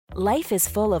Life is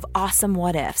full of awesome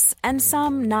what-ifs, and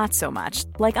some not so much,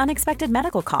 like unexpected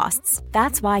medical costs.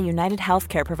 That's why United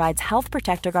Healthcare provides Health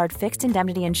Protector Guard fixed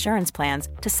indemnity insurance plans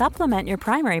to supplement your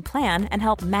primary plan and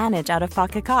help manage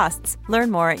out-of-pocket costs.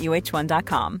 Learn more at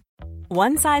uh1.com.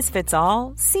 One size fits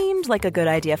all seemed like a good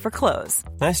idea for clothes.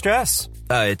 Nice dress.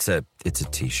 It's a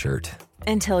t-shirt.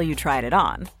 Until you tried it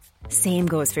on. Same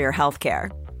goes for your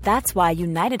healthcare. That's why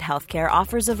United Healthcare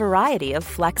offers a variety of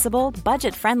flexible,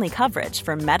 budget-friendly coverage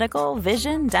for medical,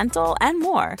 vision, dental, and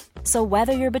more. So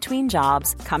whether you're between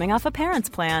jobs, coming off a parent's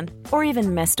plan, or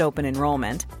even missed open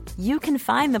enrollment, you can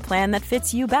find the plan that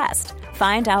fits you best.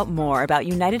 Find out more about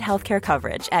United Healthcare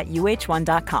coverage at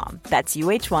uh1.com. That's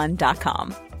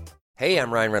uh1.com. Hey,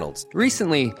 I'm Ryan Reynolds.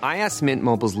 Recently, I asked Mint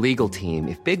Mobile's legal team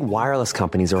if big wireless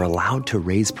companies are allowed to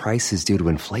raise prices due to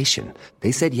inflation.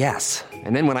 They said yes.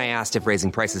 And then when I asked if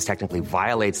raising prices technically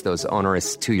violates those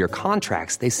onerous two-year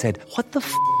contracts, they said, "What the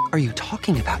f*** are you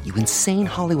talking about, you insane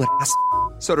Hollywood ass?"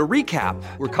 So to recap,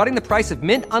 we're cutting the price of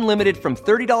Mint Unlimited from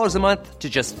 $30 a month to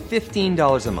just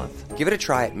 $15 a month. Give it a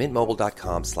try at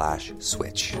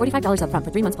mintmobile.com/switch. $45 up front for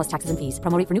 3 months plus taxes and fees.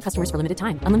 Promo rate for new customers for limited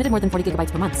time. Unlimited more than 40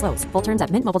 gigabytes per month. Slows full terms at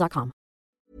mintmobile.com.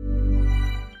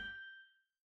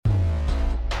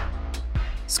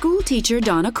 School teacher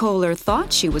Donna Kohler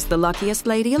thought she was the luckiest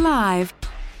lady alive,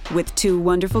 with 2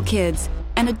 wonderful kids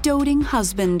and a doting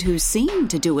husband who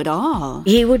seemed to do it all.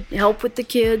 He would help with the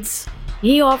kids.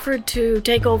 He offered to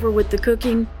take over with the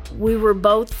cooking. We were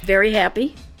both very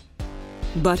happy.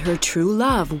 But her true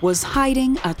love was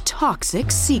hiding a toxic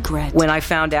secret. When I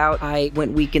found out, I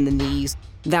went weak in the knees.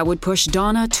 That would push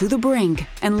Donna to the brink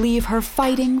and leave her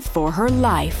fighting for her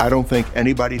life. I don't think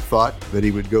anybody thought that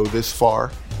he would go this far.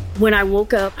 When I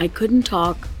woke up, I couldn't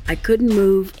talk. I couldn't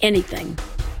move anything.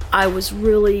 I was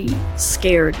really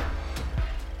scared.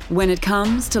 When it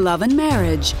comes to love and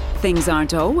marriage, things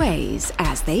aren't always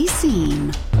as they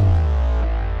seem.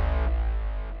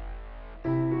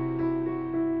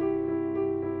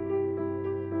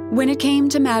 When it came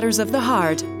to matters of the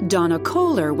heart, Donna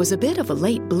Kohler was a bit of a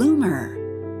late bloomer.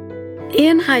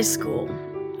 In high school,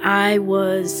 I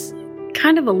was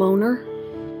kind of a loner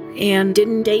and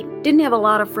didn't date, didn't have a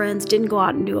lot of friends, didn't go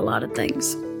out and do a lot of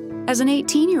things. As an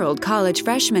 18-year-old college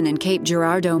freshman in Cape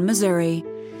Girardeau, Missouri,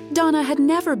 Donna had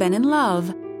never been in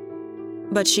love,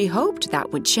 but she hoped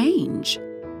that would change.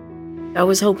 I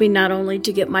was hoping not only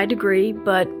to get my degree,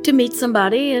 but to meet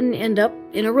somebody and end up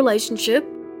in a relationship.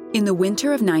 In the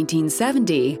winter of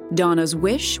 1970, Donna's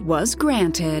wish was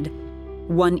granted.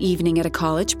 One evening at a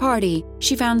college party,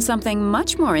 she found something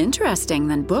much more interesting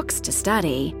than books to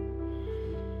study.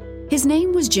 His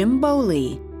name was Jim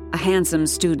Bowley, a handsome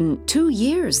student 2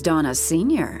 years Donna's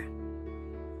senior.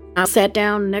 I sat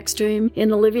down next to him in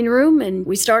the living room and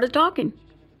we started talking.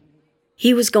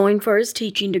 He was going for his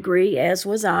teaching degree, as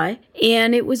was I,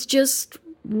 and it was just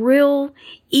real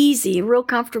easy, real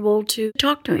comfortable to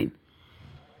talk to him.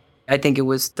 I think it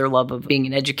was their love of being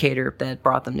an educator that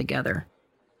brought them together.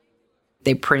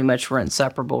 They pretty much were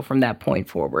inseparable from that point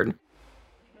forward.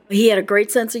 He had a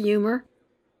great sense of humor.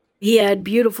 He had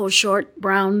beautiful, short,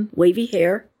 brown, wavy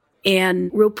hair and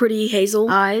real pretty hazel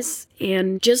eyes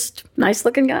and just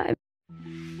nice-looking guy.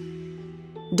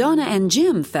 Donna and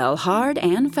Jim fell hard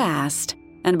and fast,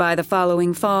 and by the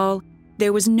following fall,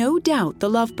 there was no doubt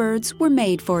the lovebirds were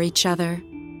made for each other.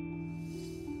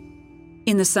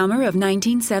 In the summer of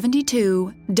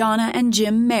 1972, Donna and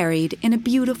Jim married in a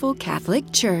beautiful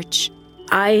Catholic church.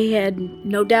 I had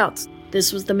no doubts.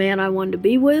 This was the man I wanted to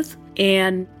be with,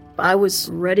 and I was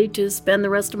ready to spend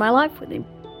the rest of my life with him.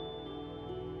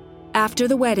 After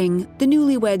the wedding, the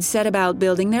newlyweds set about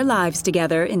building their lives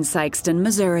together in Sikeston,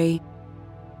 Missouri.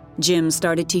 Jim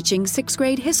started teaching 6th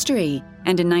grade history,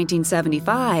 and in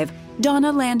 1975,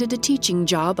 Donna landed a teaching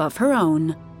job of her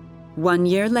own. 1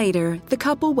 year later, the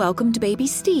couple welcomed baby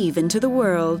Steve into the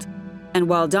world. And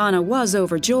while Donna was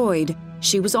overjoyed,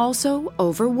 she was also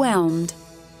overwhelmed.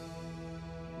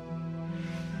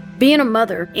 Being a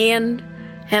mother and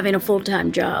having a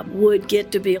full-time job would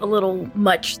get to be a little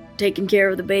much, taking care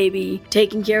of the baby,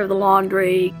 taking care of the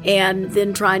laundry, and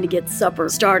then trying to get supper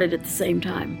started at the same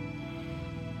time.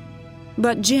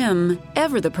 But Jim,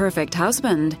 ever the perfect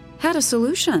husband, had a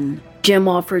solution. Jim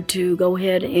offered to go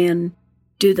ahead and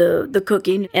do the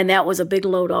cooking, and that was a big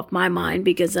load off my mind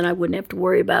because then I wouldn't have to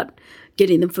worry about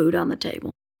getting the food on the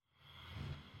table.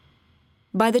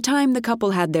 By the time the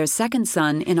couple had their second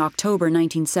son in October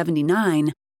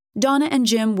 1979, Donna and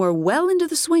Jim were well into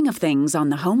the swing of things on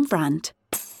the home front.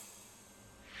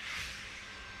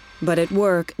 But at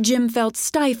work, Jim felt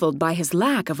stifled by his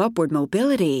lack of upward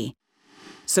mobility.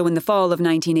 So in the fall of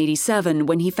 1987,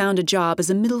 when he found a job as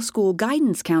a middle school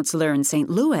guidance counselor in St.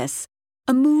 Louis,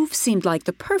 a move seemed like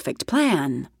the perfect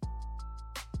plan.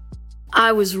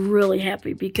 I was really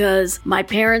happy because my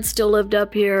parents still lived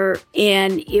up here,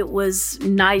 and it was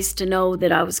nice to know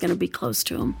that I was going to be close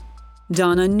to them.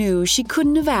 Donna knew she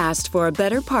couldn't have asked for a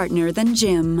better partner than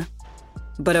Jim.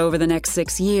 But over the next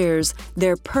 6 years,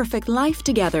 their perfect life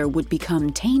together would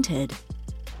become tainted.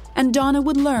 And Donna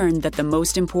would learn that the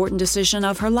most important decision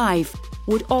of her life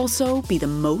would also be the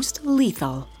most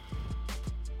lethal.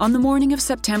 On the morning of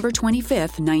September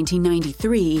 25th,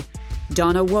 1993,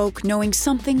 Donna woke knowing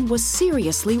something was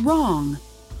seriously wrong.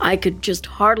 I could just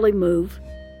hardly move.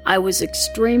 I was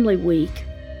extremely weak,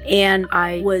 and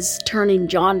I was turning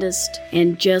jaundiced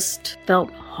and just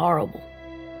felt horrible.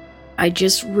 I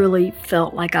just really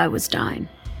felt like I was dying.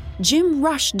 Jim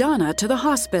rushed Donna to the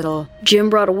hospital. Jim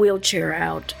brought a wheelchair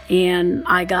out, and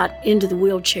I got into the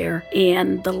wheelchair,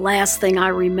 and the last thing I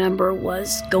remember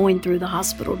was going through the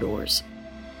hospital doors.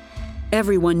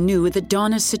 Everyone knew that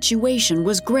Donna's situation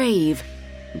was grave,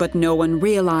 but no one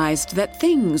realized that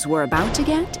things were about to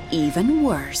get even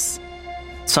worse.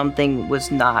 Something was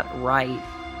not right.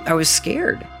 I was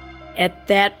scared. At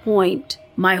that point,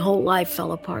 my whole life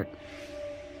fell apart.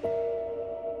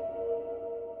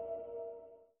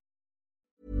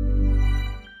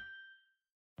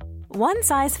 One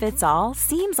size fits all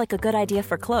seems like a good idea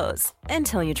for clothes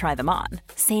until you try them on.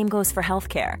 Same goes for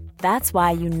healthcare. That's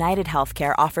why United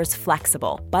Healthcare offers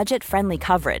flexible, budget-friendly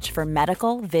coverage for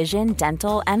medical, vision,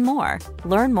 dental, and more.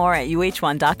 Learn more at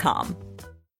uh1.com.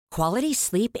 Quality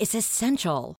sleep is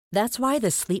essential. That's why the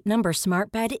Sleep Number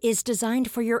Smart Bed is designed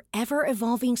for your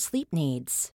ever-evolving sleep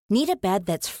needs. Need a bed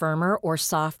that's firmer or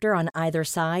softer on either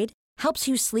side? Helps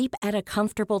you sleep at a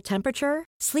comfortable temperature?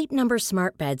 Sleep Number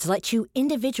Smart Beds let you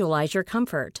individualize your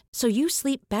comfort, so you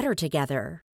sleep better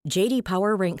together. J.D.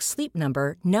 Power ranks Sleep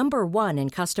Number number 1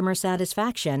 in customer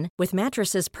satisfaction with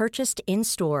mattresses purchased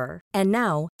in-store. And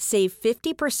now, save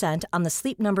 50% on the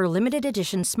Sleep Number Limited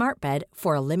Edition Smart Bed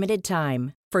for a limited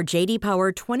time. For J.D.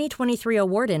 Power 2023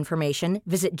 award information,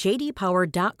 visit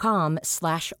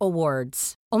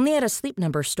jdpower.com/awards. Only at a Sleep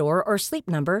Number store or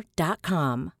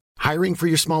sleepnumber.com. Hiring for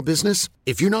your small business?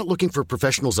 If you're not looking for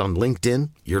professionals on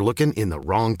LinkedIn, you're looking in the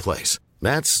wrong place.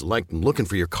 That's like looking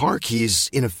for your car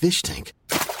keys in a fish tank.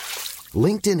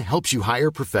 LinkedIn helps you hire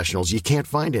professionals you can't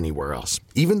find anywhere else,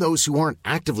 even those who aren't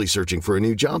actively searching for a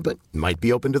new job but might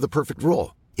be open to the perfect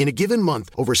role. In a given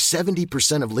month, over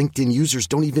 70% of LinkedIn users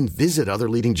don't even visit other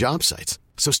leading job sites.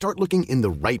 So start looking in the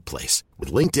right place.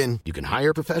 With LinkedIn, you can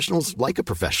hire professionals like a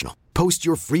professional. Post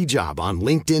your free job on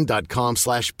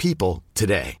linkedin.com/people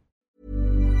today.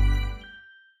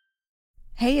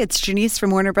 Hey, it's Janice from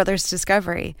Warner Brothers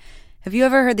Discovery. Have you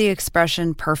ever heard the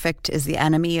expression, perfect is the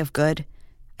enemy of good?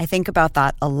 I think about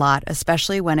that a lot,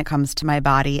 especially when it comes to my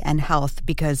body and health,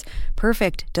 because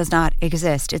perfect does not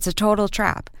exist. It's a total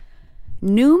trap.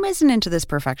 Noom isn't into this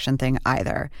perfection thing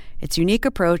either. Its unique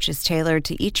approach is tailored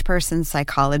to each person's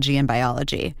psychology and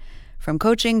biology. From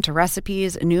coaching to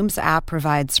recipes, Noom's app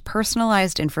provides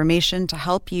personalized information to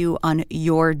help you on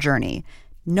your journey,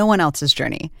 no one else's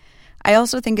journey. I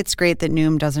also think it's great that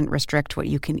Noom doesn't restrict what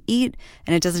you can eat,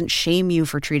 and it doesn't shame you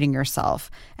for treating yourself.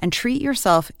 And treat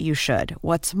yourself you should.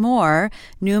 What's more,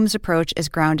 Noom's approach is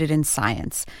grounded in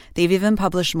science. They've even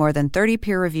published more than 30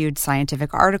 peer-reviewed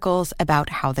scientific articles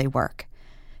about how they work.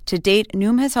 To date,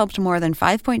 Noom has helped more than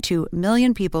 5.2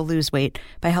 million people lose weight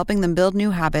by helping them build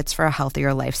new habits for a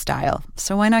healthier lifestyle.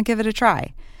 So why not give it a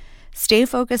try? Stay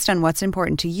focused on what's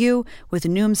important to you with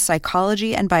Noom's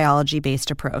psychology and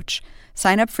biology-based approach.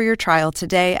 Sign up for your trial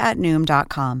today at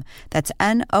Noom.com. That's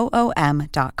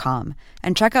Noom.com.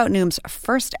 And check out Noom's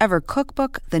first ever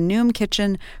cookbook, The Noom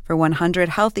Kitchen, for 100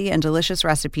 healthy and delicious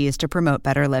recipes to promote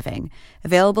better living.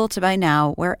 Available to buy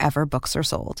now wherever books are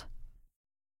sold.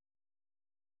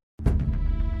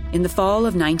 In the fall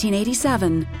of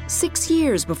 1987, 6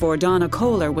 years before Donna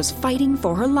Kohler was fighting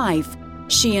for her life,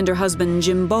 she and her husband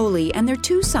Jim Boley and their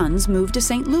 2 sons moved to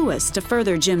St. Louis to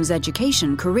further Jim's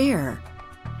education career.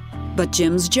 But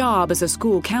Jim's job as a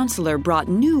school counselor brought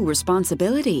new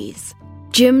responsibilities.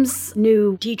 Jim's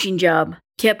new teaching job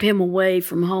kept him away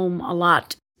from home a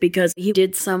lot because he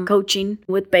did some coaching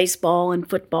with baseball and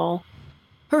football.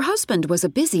 Her husband was a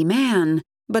busy man,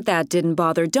 but that didn't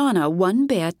bother Donna one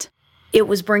bit. It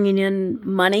was bringing in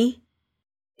money,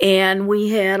 and we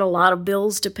had a lot of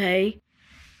bills to pay.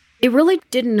 It really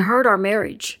didn't hurt our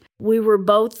marriage. We were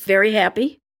both very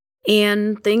happy,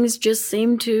 and things just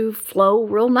seemed to flow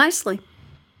real nicely.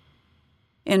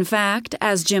 In fact,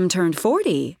 as Jim turned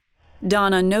 40,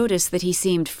 Donna noticed that he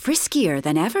seemed friskier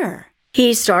than ever.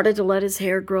 He started to let his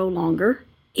hair grow longer,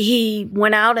 He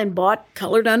went out and bought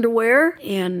colored underwear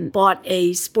and bought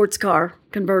a sports car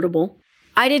convertible.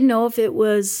 I didn't know if it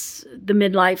was the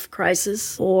midlife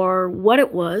crisis or what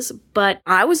it was, but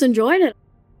I was enjoying it.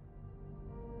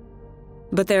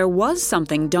 But there was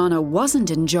something Donna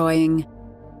wasn't enjoying.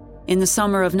 In the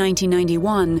summer of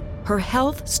 1991, her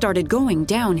health started going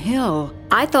downhill.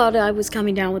 I thought I was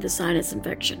coming down with a sinus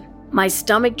infection. My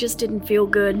stomach just didn't feel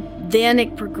good. Then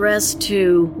it progressed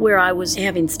to where I was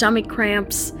having stomach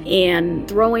cramps and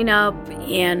throwing up,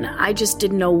 and I just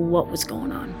didn't know what was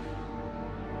going on.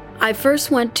 I first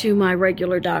went to my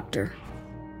regular doctor,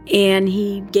 and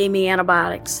he gave me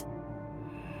antibiotics.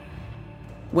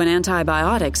 When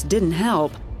antibiotics didn't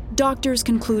help, doctors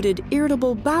concluded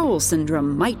irritable bowel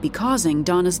syndrome might be causing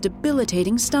Donna's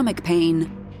debilitating stomach pain.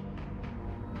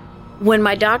 When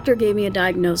my doctor gave me a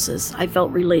diagnosis, I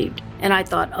felt relieved. And I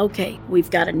thought, okay,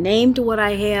 we've got a name to what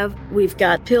I have. We've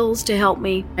got pills to help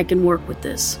me. I can work with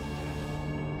this.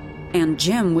 And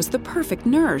Jim was the perfect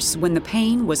nurse when the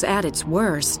pain was at its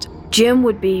worst. Jim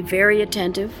would be very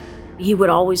attentive. He would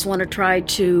always want to try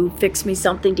to fix me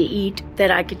something to eat that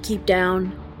I could keep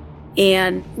down,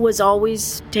 and was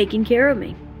always taking care of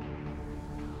me.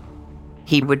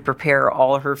 He would prepare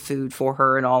all her food for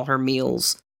her and all her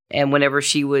meals. And whenever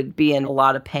she would be in a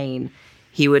lot of pain,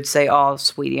 he would say, "Oh,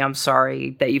 sweetie, I'm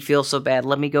sorry that you feel so bad.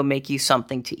 Let me go make you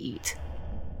something to eat."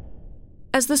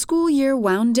 As the school year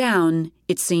wound down,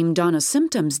 it seemed Donna's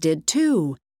symptoms did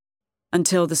too.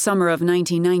 Until the summer of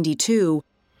 1992,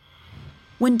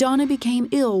 when Donna became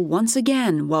ill once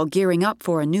again while gearing up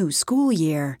for a new school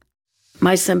year.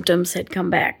 My symptoms had come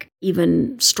back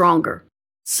even stronger.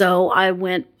 So I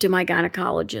went to my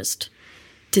gynecologist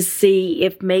to see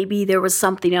if maybe there was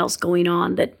something else going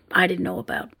on that I didn't know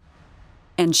about.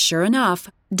 And sure enough,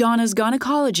 Donna's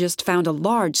gynecologist found a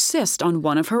large cyst on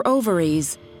one of her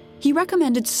ovaries. He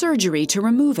recommended surgery to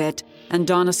remove it, and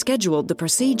Donna scheduled the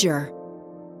procedure.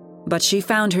 But she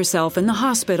found herself in the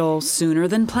hospital sooner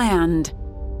than planned.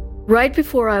 Right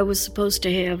before I was supposed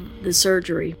to have the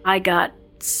surgery, I got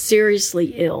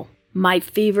seriously ill. My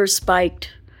fever spiked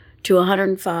to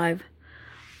 105.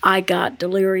 I got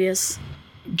delirious.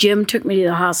 Jim took me to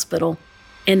the hospital,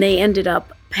 and they ended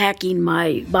up packing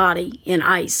my body in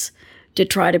ice to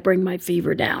try to bring my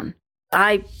fever down.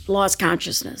 I lost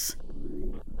consciousness.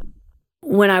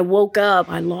 When I woke up,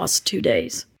 I lost 2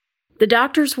 days. The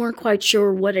doctors weren't quite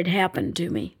sure what had happened to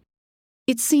me.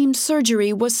 It seemed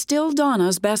surgery was still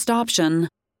Donna's best option,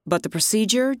 but the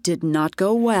procedure did not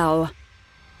go well.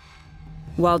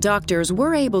 While doctors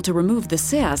were able to remove the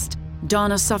cyst,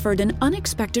 Donna suffered an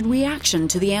unexpected reaction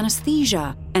to the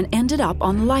anesthesia and ended up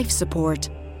on life support.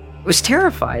 I was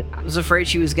terrified. I was afraid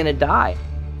she was going to die.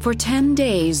 For 10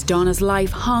 days, Donna's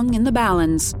life hung in the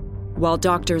balance, while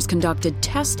doctors conducted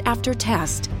test after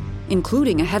test,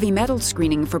 including a heavy metal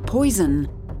screening for poison,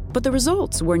 but the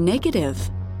results were negative.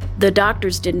 The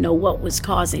doctors didn't know what was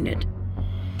causing it.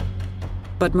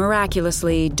 But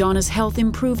miraculously, Donna's health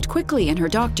improved quickly in her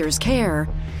doctor's care,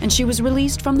 and she was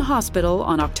released from the hospital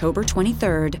on October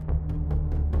 23rd.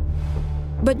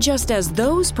 But just as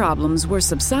those problems were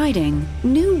subsiding,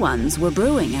 new ones were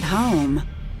brewing at home.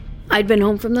 I'd been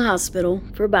home from the hospital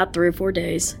for about 3 or 4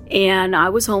 days, and I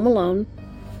was home alone.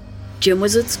 Jim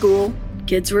was at school,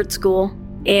 kids were at school,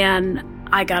 and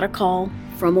I got a call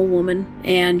from a woman,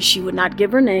 and she would not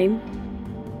give her name.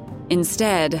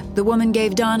 Instead, the woman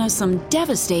gave Donna some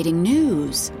devastating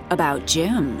news about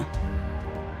Jim.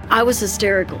 I was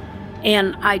hysterical,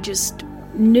 and I just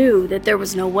knew that there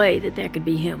was no way that that could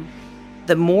be him.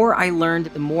 The more I learned,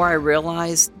 the more I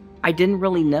realized I didn't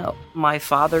really know. My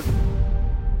father...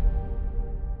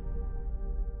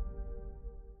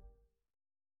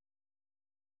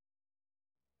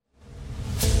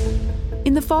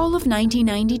 In the fall of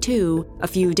 1992, a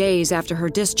few days after her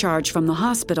discharge from the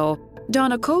hospital,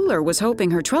 Donna Kohler was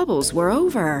hoping her troubles were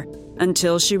over,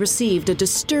 until she received a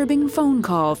disturbing phone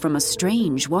call from a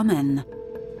strange woman.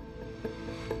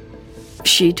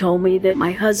 She told me that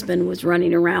my husband was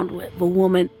running around with a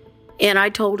woman, and I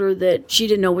told her that she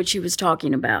didn't know what she was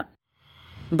talking about.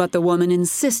 But the woman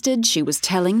insisted she was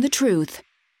telling the truth.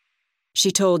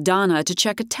 She told Donna to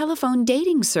check a telephone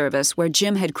dating service where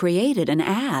Jim had created an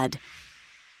ad.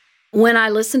 When I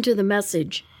listened to the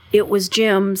message, it was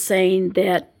Jim saying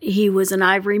that he was an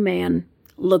ivory man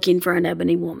looking for an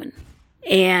ebony woman.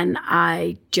 And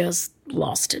I just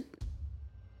lost it.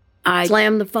 I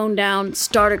slammed the phone down,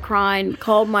 started crying,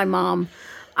 called my mom.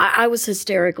 I was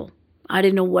hysterical. I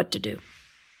didn't know what to do.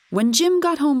 When Jim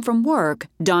got home from work,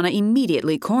 Donna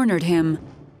immediately cornered him.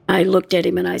 I looked at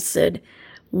him and I said,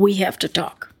 "We have to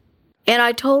talk." And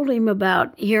I told him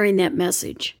about hearing that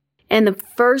message. And the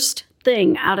first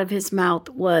thing out of his mouth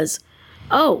was,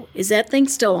 "Oh, is that thing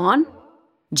still on?"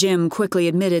 Jim quickly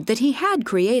admitted that he had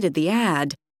created the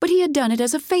ad, but he had done it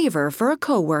as a favor for a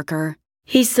coworker.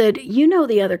 He said, "You know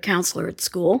the other counselor at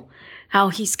school, how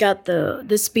he's got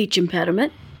the speech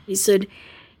impediment." He said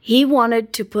he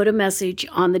wanted to put a message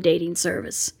on the dating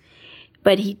service,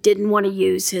 but he didn't want to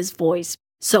use his voice,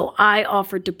 so I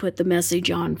offered to put the message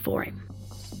on for him.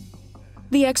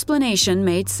 The explanation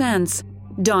made sense.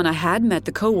 Donna had met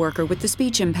the coworker with the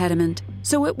speech impediment,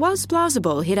 so it was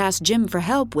plausible he'd asked Jim for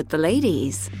help with the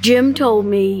ladies. Jim told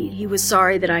me he was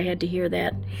sorry that I had to hear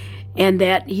that, and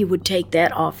that he would take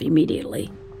that off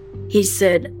immediately. He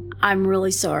said, "I'm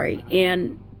really sorry,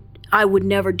 and I would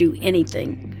never do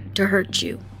anything to hurt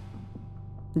you."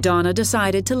 Donna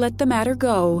decided to let the matter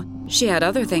go. She had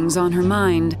other things on her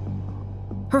mind.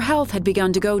 Her health had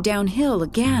begun to go downhill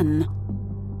again.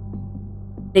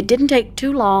 It didn't take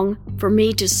too long for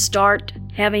me to start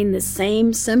having the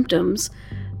same symptoms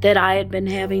that I had been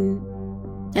having,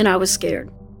 and I was scared.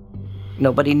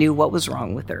 Nobody knew what was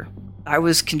wrong with her. I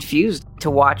was confused. To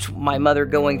watch my mother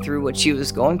going through what she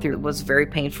was going through was a very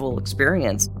painful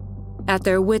experience. At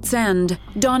their wits' end,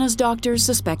 Donna's doctors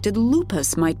suspected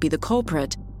lupus might be the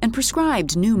culprit and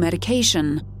prescribed new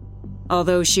medication.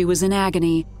 Although she was in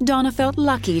agony, Donna felt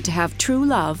lucky to have true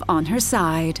love on her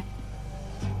side.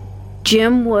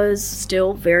 Jim was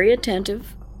still very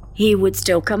attentive. He would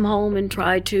still come home and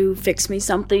try to fix me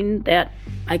something that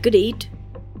I could eat,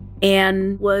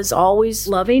 and was always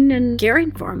loving and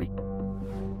caring for me.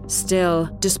 Still,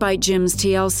 despite Jim's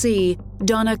TLC,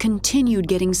 Donna continued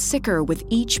getting sicker with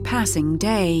each passing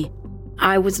day.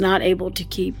 I was not able to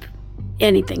keep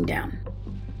anything down.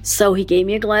 So he gave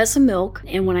me a glass of milk,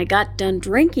 and when I got done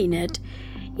drinking it,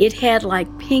 it had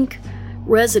like pink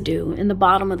residue in the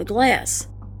bottom of the glass.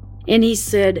 And he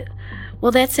said,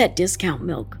 "Well, that's that discount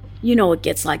milk. You know it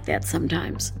gets like that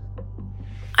sometimes."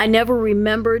 I never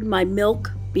remembered my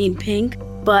milk being pink,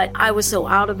 but I was so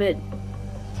out of it.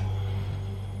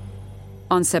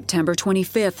 On September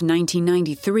 25th,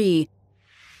 1993,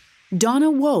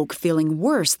 Donna woke feeling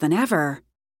worse than ever.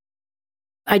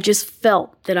 I just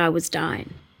felt that I was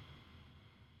dying.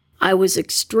 I was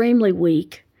extremely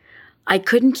weak. I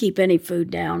couldn't keep any food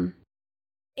down.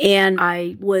 And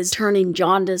I was turning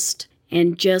jaundiced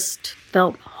and just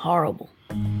felt horrible.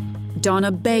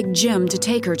 Donna begged Jim to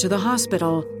take her to the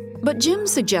hospital, but Jim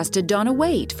suggested Donna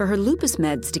wait for her lupus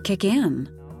meds to kick in.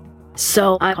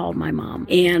 So I called my mom,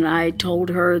 and I told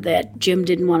her that Jim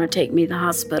didn't want to take me to the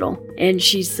hospital. And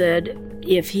she said,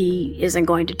 "If he isn't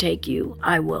going to take you,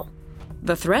 I will."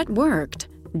 The threat worked.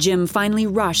 Jim finally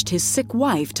rushed his sick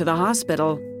wife to the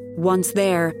hospital. Once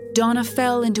there, Donna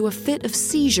fell into a fit of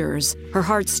seizures. Her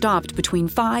heart stopped between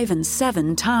 5 and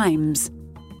 7 times.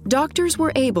 Doctors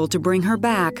were able to bring her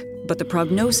back, but the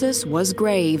prognosis was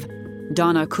grave.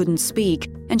 Donna couldn't speak,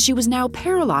 and she was now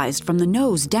paralyzed from the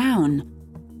nose down.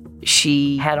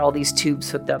 She had all these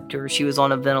tubes hooked up to her. She was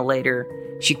on a ventilator.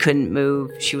 She couldn't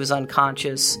move. She was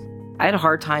unconscious. I had a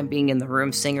hard time being in the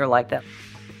room seeing her like that.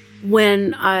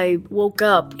 When I woke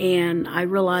up and I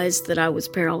realized that I was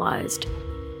paralyzed,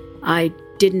 I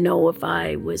didn't know if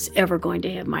I was ever going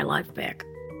to have my life back.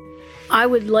 I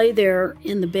would lay there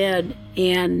in the bed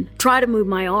and try to move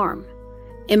my arm.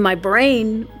 And my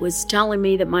brain was telling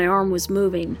me that my arm was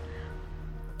moving,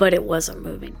 but it wasn't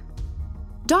moving.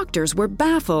 Doctors were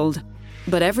baffled,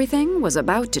 but everything was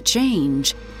about to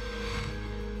change.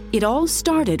 It all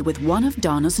started with one of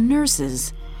Donna's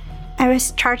nurses. I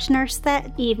was charge nurse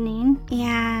that evening,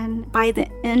 and by the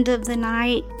end of the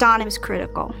night, Donna was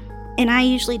critical. And I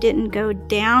usually didn't go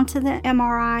down to the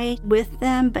MRI with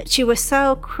them, but she was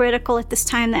so critical at this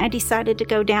time that I decided to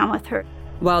go down with her.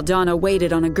 While Donna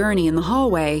waited on a gurney in the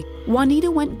hallway,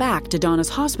 Juanita went back to Donna's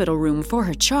hospital room for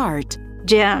her chart.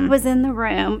 Jim was in the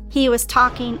room. He was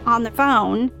talking on the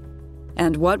phone.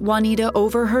 And what Juanita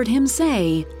overheard him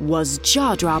say was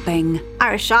jaw-dropping.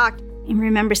 I was shocked and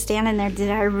remember standing there, did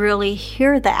I really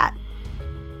hear that?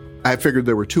 I figured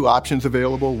there were 2 options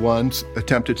available. One's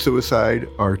attempted suicide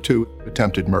or 2,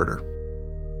 attempted murder.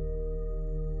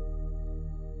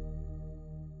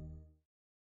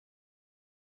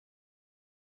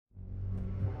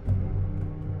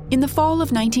 In the fall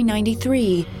of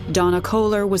 1993, Donna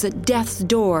Kohler was at death's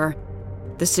door.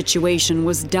 The situation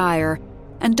was dire,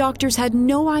 and doctors had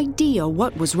no idea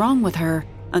what was wrong with her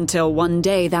until one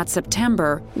day that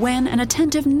September when an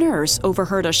attentive nurse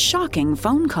overheard a shocking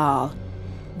phone call.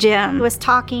 Jim was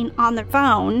talking on the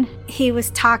phone. He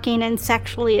was talking in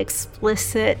sexually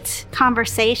explicit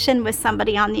conversation with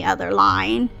somebody on the other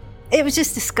line. It was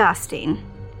just disgusting,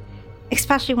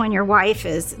 especially when your wife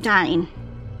is dying.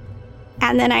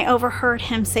 And then I overheard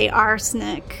him say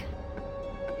arsenic.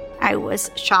 I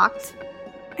was shocked.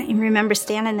 I remember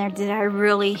standing there, did I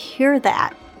really hear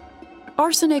that?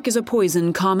 Arsenic is a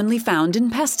poison commonly found in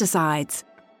pesticides.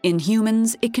 In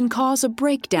humans, it can cause a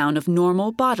breakdown of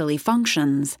normal bodily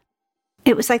functions.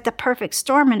 It was like the perfect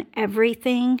storm and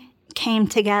everything came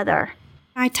together.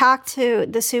 I talked to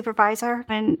the supervisor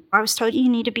and I was told, you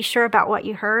need to be sure about what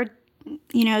you heard.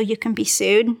 You know, you can be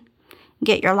sued,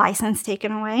 get your license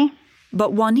taken away.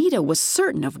 But Juanita was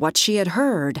certain of what she had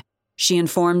heard. She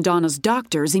informed Donna's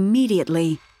doctors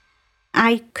immediately.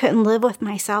 I couldn't live with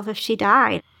myself if she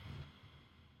died.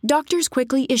 Doctors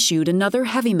quickly issued another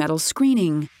heavy metal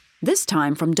screening, this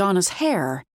time from Donna's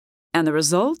hair, and the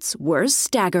results were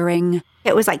staggering.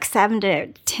 It was like 7 to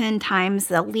 10 times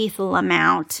the lethal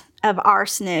amount of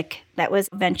arsenic that was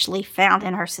eventually found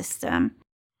in her system.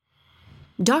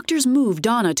 Doctors moved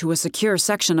Donna to a secure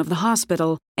section of the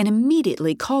hospital and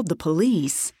immediately called the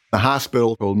police. The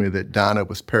hospital told me that Donna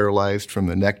was paralyzed from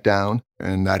the neck down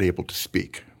and not able to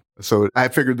speak. So I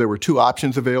figured there were 2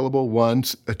 options available. 1,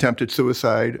 attempted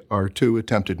suicide, or 2,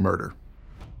 attempted murder.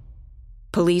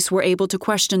 Police were able to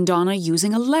question Donna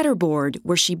using a letterboard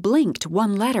where she blinked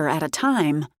 1 letter at a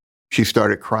time. She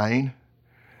started crying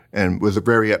and was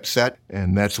very upset,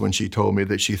 and that's when she told me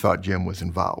that she thought Jim was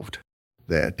involved,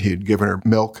 that he had given her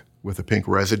milk with a pink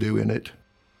residue in it.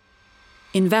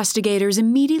 Investigators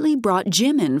immediately brought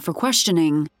Jim in for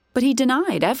questioning, but he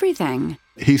denied everything.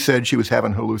 He said she was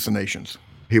having hallucinations.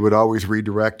 He would always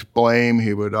redirect blame.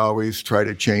 He would always try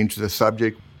to change the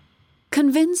subject.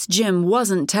 Convinced Jim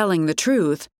wasn't telling the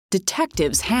truth,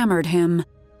 detectives hammered him.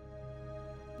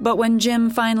 But when Jim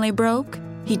finally broke,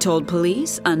 he told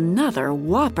police another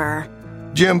whopper.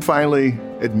 Jim finally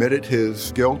admitted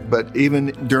his guilt, but even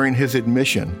during his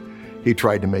admission, he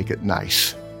tried to make it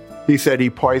nice. He said he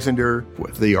poisoned her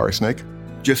with the arsenic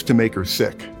just to make her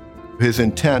sick. His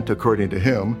intent, according to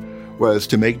him, was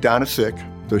to make Donna sick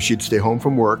so she'd stay home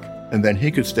from work, and then he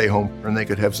could stay home and they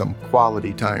could have some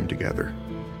quality time together.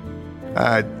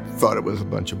 I thought it was a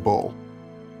bunch of bull.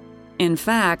 In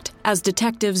fact, as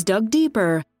detectives dug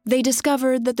deeper, they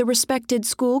discovered that the respected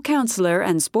school counselor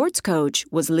and sports coach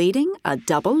was leading a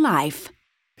double life.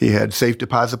 He had safe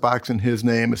deposit box in his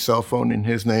name, a cell phone in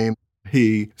his name.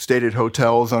 He stayed at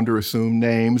hotels under assumed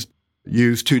names,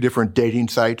 used 2 different dating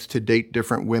sites to date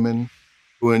different women.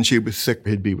 When she was sick,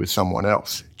 he'd be with someone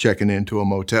else, checking into a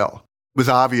motel. It was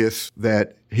obvious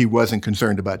that he wasn't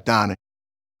concerned about Donna.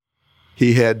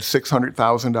 He had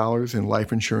 $600,000 in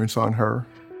life insurance on her.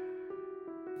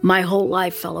 My whole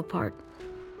life fell apart.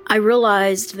 I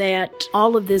realized that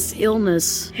all of this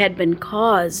illness had been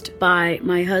caused by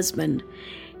my husband,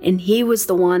 and he was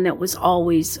the one that was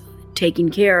always taking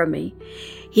care of me.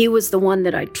 He was the one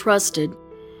that I trusted.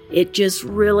 It just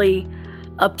really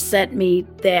upset me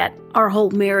that our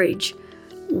whole marriage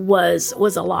was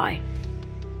a lie.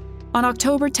 On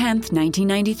October 10th,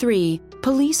 1993,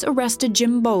 police arrested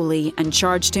Jim Boley and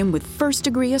charged him with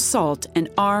first-degree assault and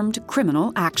armed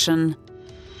criminal action.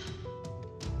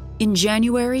 In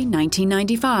January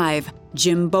 1995,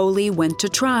 Jim Boley went to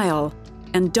trial,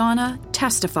 and Donna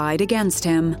testified against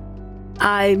him.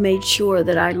 I made sure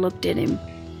that I looked at him.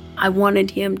 I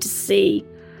wanted him to see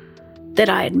that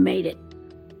I had made it.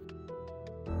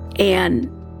 And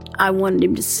I wanted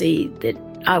him to see that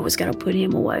I was going to put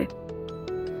him away.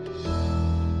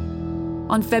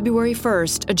 On February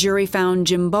 1st, a jury found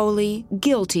Jim Boley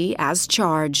guilty as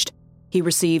charged. He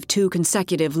received 2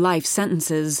 consecutive life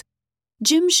sentences.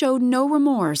 Jim showed no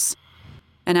remorse.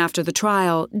 And after the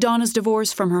trial, Donna's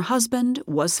divorce from her husband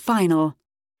was final.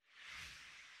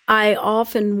 I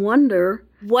often wonder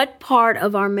what part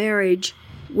of our marriage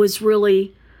was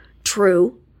really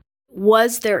true.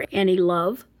 Was there any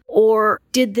love? Or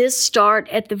did this start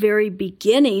at the very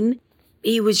beginning?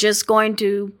 He was just going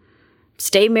to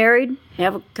stay married,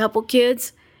 have a couple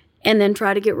kids, and then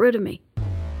try to get rid of me.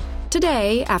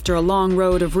 Today, after a long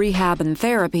road of rehab and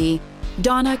therapy,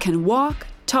 Donna can walk,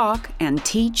 talk, and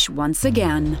teach once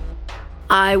again.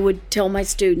 I would tell my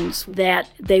students that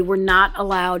they were not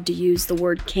allowed to use the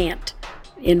word can't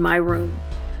in my room,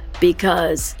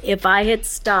 because if I had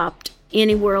stopped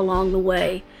anywhere along the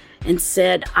way and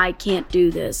said, I can't do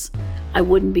this, I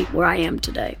wouldn't be where I am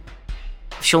today.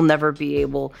 She'll never be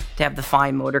able to have the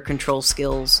fine motor control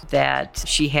skills that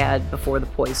she had before the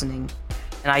poisoning.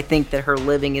 And I think that her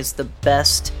living is the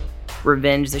best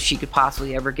revenge that she could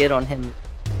possibly ever get on him.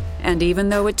 And even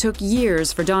though it took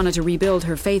years for Donna to rebuild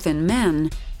her faith in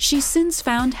men, she's since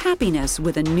found happiness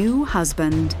with a new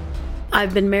husband.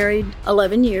 I've been married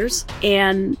 11 years,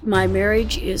 and my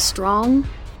marriage is strong.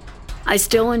 I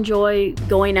still enjoy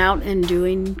going out and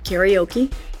doing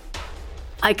karaoke.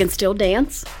 I can still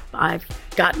dance. I've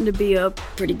gotten to be a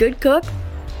pretty good cook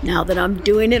now that I'm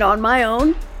doing it on my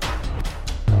own.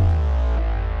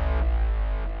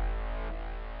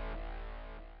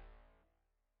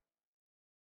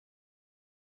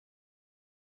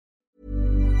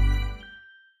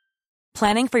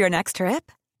 Planning for your next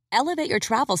trip? Elevate your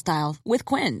travel style with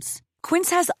Quince. Quince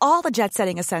has all the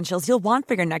jet-setting essentials you'll want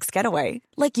for your next getaway,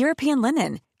 like European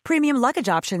linen, premium luggage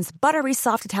options, buttery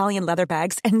soft Italian leather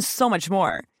bags, and so much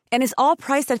more. And is all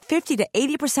priced at 50 to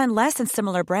 80% less than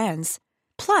similar brands.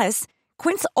 Plus,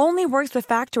 Quince only works with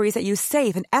factories that use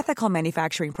safe and ethical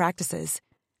manufacturing practices.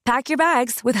 Pack your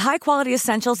bags with high-quality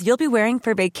essentials you'll be wearing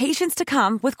for vacations to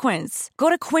come with Quince. Go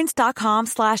to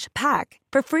quince.com/pack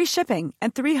for free shipping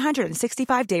and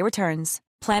 365-day returns.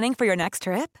 Planning for your next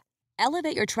trip?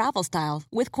 Elevate your travel style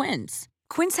with Quince.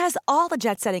 Quince has all the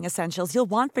jet-setting essentials you'll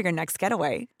want for your next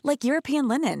getaway, like European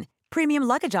linen, premium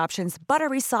luggage options,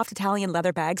 buttery soft Italian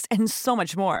leather bags, and so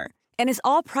much more. And is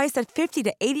all priced at 50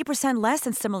 to 80% less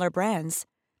than similar brands.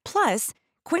 Plus,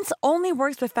 Quince only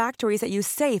works with factories that use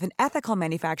safe and ethical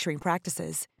manufacturing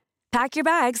practices. Pack your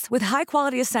bags with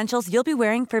high-quality essentials you'll be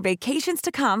wearing for vacations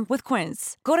to come with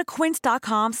Quince. Go to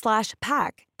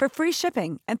quince.com/pack for free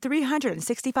shipping and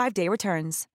 365-day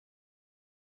returns.